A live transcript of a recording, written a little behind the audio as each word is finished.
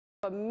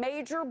A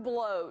major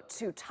blow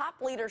to top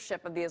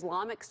leadership of the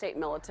Islamic State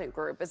militant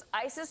group as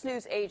ISIS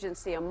news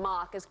agency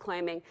Amaq is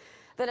claiming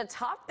that a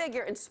top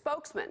figure and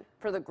spokesman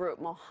for the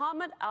group,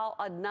 Mohammad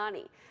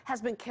al-Adnani,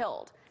 has been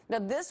killed. Now,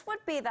 this would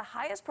be the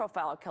highest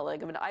profile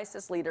killing of an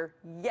ISIS leader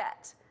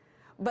yet.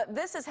 But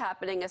this is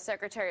happening as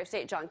Secretary of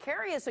State John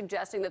Kerry is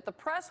suggesting that the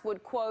press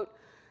would, quote,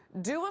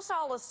 do us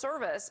all a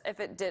service if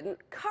it didn't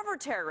cover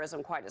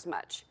terrorism quite as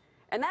much.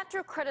 And that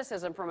drew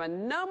criticism from a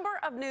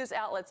number of news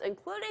outlets,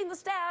 including the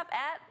staff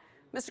at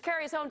Mr.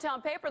 Kerry's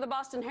hometown paper, the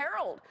Boston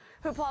Herald,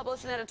 who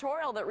published an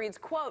editorial that reads,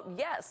 quote,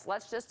 yes,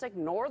 let's just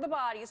ignore the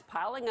bodies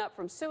piling up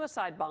from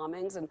suicide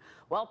bombings and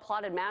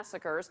well-plotted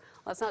massacres.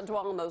 Let's not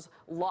dwell on those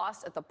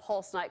lost at the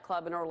Pulse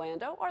nightclub in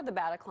Orlando or the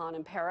Bataclan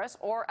in Paris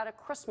or at a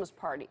Christmas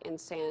party in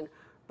San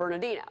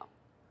Bernardino.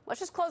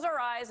 Let's just close our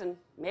eyes and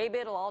maybe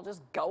it'll all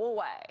just go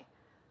away.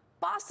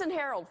 Boston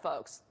Herald,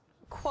 folks.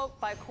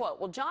 Quote by quote.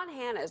 Well, John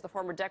Hanna is the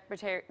former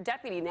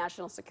Deputy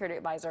National Security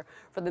Advisor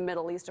for the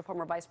Middle East, a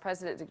former Vice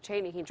President Dick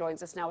Cheney. He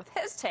joins us now with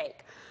his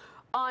take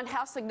on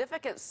how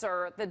significant,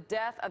 sir, the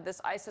death of this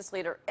ISIS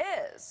leader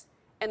is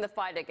in the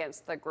fight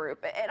against the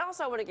group. And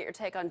also, I want to get your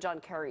take on John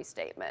Kerry's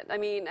statement. I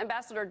mean,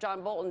 Ambassador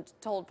John Bolton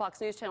told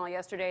Fox News Channel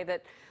yesterday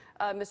that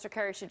Mr.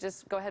 Kerry should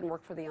just go ahead and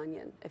work for The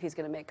Onion if he's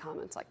going to make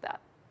comments like that.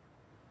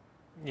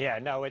 Yeah,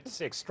 no,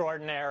 it's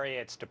extraordinary,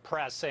 it's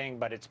depressing,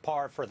 but it's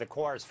par for the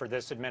course for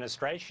this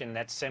administration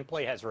that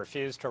simply has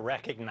refused to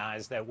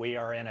recognize that we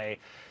are in a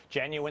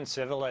genuine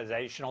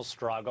civilizational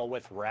struggle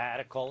with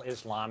radical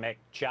Islamic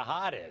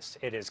jihadists.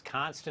 It has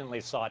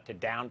constantly sought to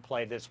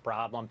downplay this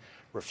problem,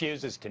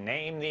 refuses to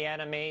name the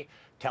enemy,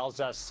 tells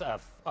us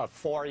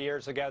 4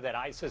 years ago that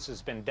ISIS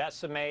has been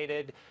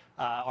decimated,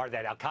 or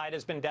that al-Qaeda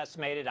has been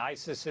decimated,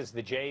 ISIS is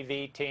the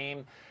JV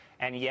team,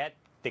 and yet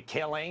the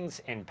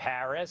killings in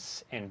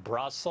Paris, in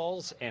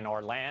Brussels, in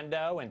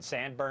Orlando, in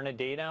San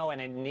Bernardino, and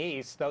in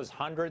Nice, those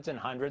hundreds and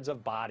hundreds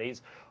of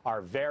bodies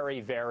are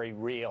very, very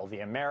real.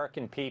 The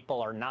American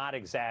people are not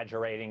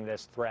exaggerating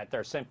this threat.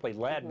 They're simply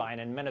led by an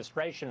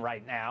administration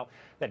right now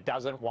that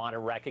doesn't want to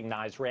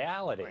recognize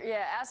reality.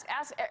 Yeah,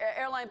 ask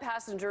airline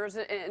passengers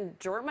in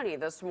Germany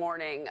this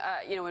morning,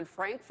 in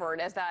Frankfurt,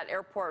 as that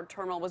airport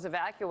terminal was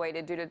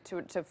evacuated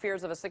due to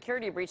fears of a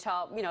security breach,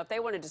 how, if they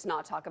want to just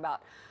not talk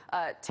about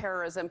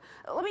terrorism.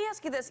 Let me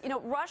ask you this.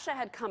 Russia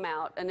had come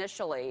out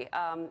initially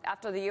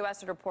after the U.S.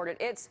 had reported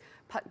its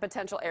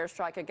potential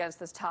airstrike against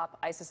this top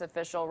ISIS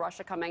official.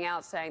 Russia coming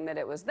out saying that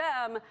it was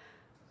them.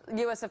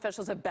 U.S.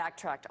 officials have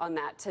backtracked on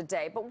that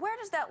today. But where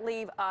does that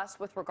leave us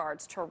with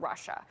regards to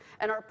Russia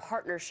and our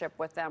partnership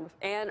with them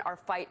and our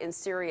fight in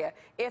Syria,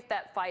 if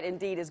that fight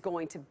indeed is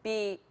going to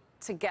be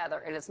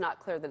together and it's not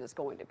clear that it's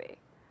going to be?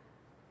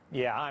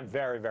 Yeah, I'm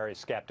very, very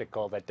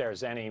skeptical that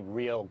there's any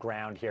real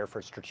ground here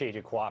for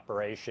strategic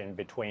cooperation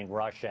between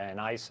Russia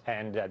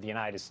and the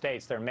United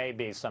States. There may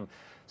be some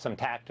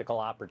tactical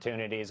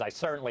opportunities. I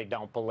certainly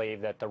don't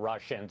believe that the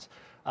Russians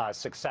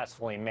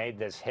successfully made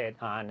this hit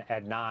on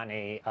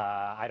Adnani.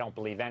 I don't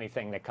believe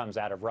anything that comes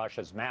out of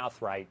Russia's mouth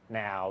right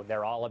now.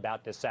 They're all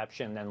about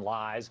deception and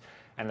lies,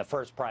 and the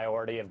first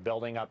priority of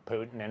building up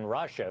Putin in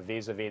Russia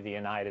vis-a-vis the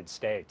United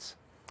States.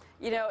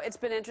 It's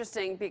been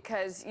interesting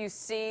because you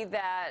see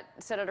that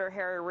Senator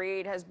Harry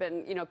Reid has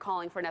been,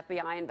 calling for an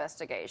FBI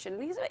investigation.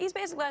 And he's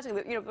basically asking,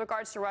 with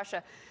regards to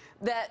Russia,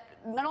 that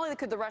not only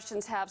could the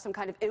Russians have some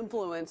kind of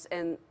influence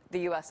in the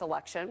U.S.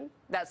 election,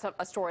 that's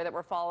a story that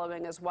we're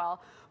following as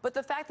well, but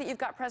the fact that you've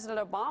got President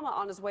Obama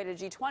on his way to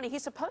G20,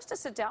 he's supposed to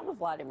sit down with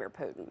Vladimir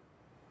Putin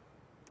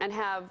and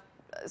have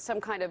some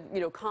kind of,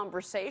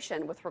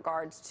 conversation with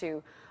regards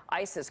to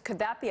ISIS. Could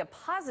that be a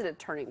positive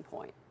turning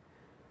point?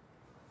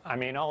 I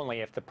mean,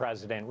 only if the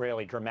president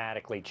really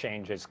dramatically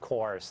changes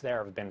course.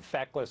 There have been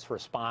feckless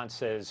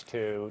responses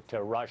to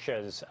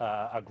Russia's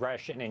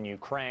aggression in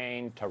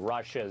Ukraine, to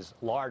Russia's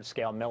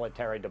large-scale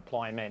military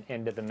deployment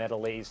into the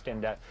Middle East,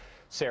 into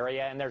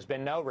Syria, and there's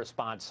been no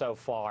response so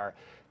far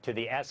to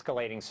the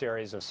escalating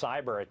series of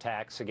cyber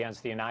attacks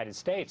against the United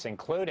States,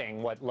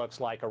 including what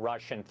looks like a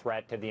Russian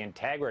threat to the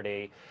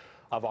integrity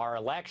of our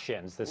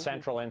elections, the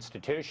central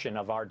institution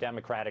of our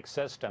democratic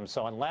system.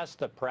 So unless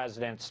the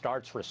president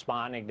starts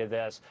responding to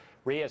this,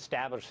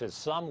 reestablishes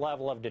some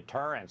level of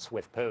deterrence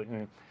with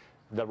Putin,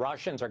 the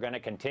Russians are going to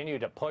continue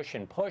to push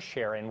and push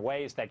here in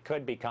ways that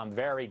could become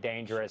very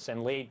dangerous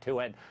and lead to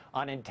an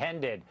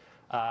unintended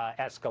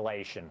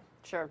escalation.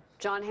 Sure.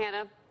 John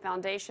Hanna,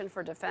 Foundation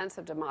for Defense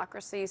of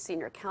Democracy,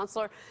 Senior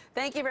Counselor.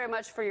 Thank you very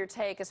much for your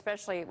take,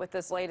 especially with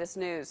this latest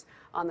news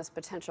on this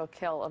potential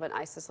kill of an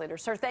ISIS leader.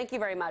 Sir, thank you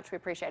very much. We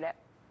appreciate it.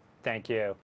 Thank you.